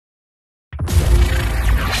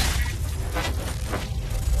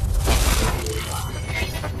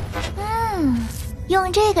用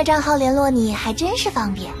这个账号联络你还真是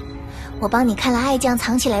方便。我帮你看了爱酱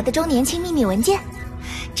藏起来的周年庆秘密文件，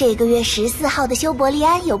这个月14号的休伯利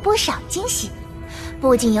安有不少惊喜，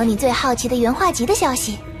不仅有你最好奇的原画集的消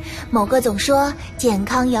息，某个总说健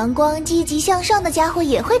康阳光积极向上的家伙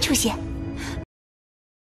也会出现。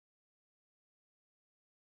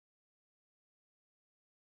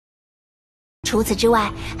除此之外，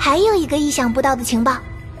还有一个意想不到的情报，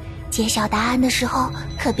揭晓答案的时候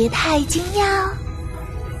可别太惊讶哦。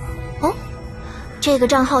哦，这个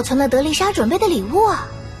账号存了德丽莎准备的礼物啊，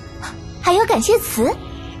还有感谢词。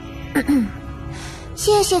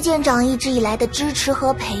谢谢舰长一直以来的支持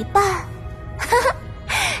和陪伴，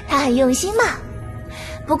他很用心嘛。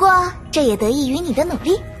不过这也得益于你的努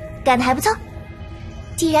力，干得还不错。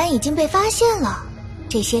既然已经被发现了，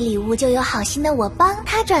这些礼物就由好心的我帮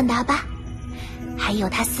他转达吧。还有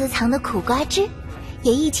他私藏的苦瓜汁，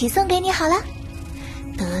也一起送给你好了。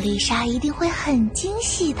德丽莎一定会很惊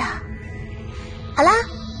喜的。好啦，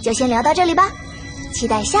就先聊到这里吧，期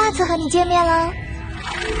待下次和你见面喽。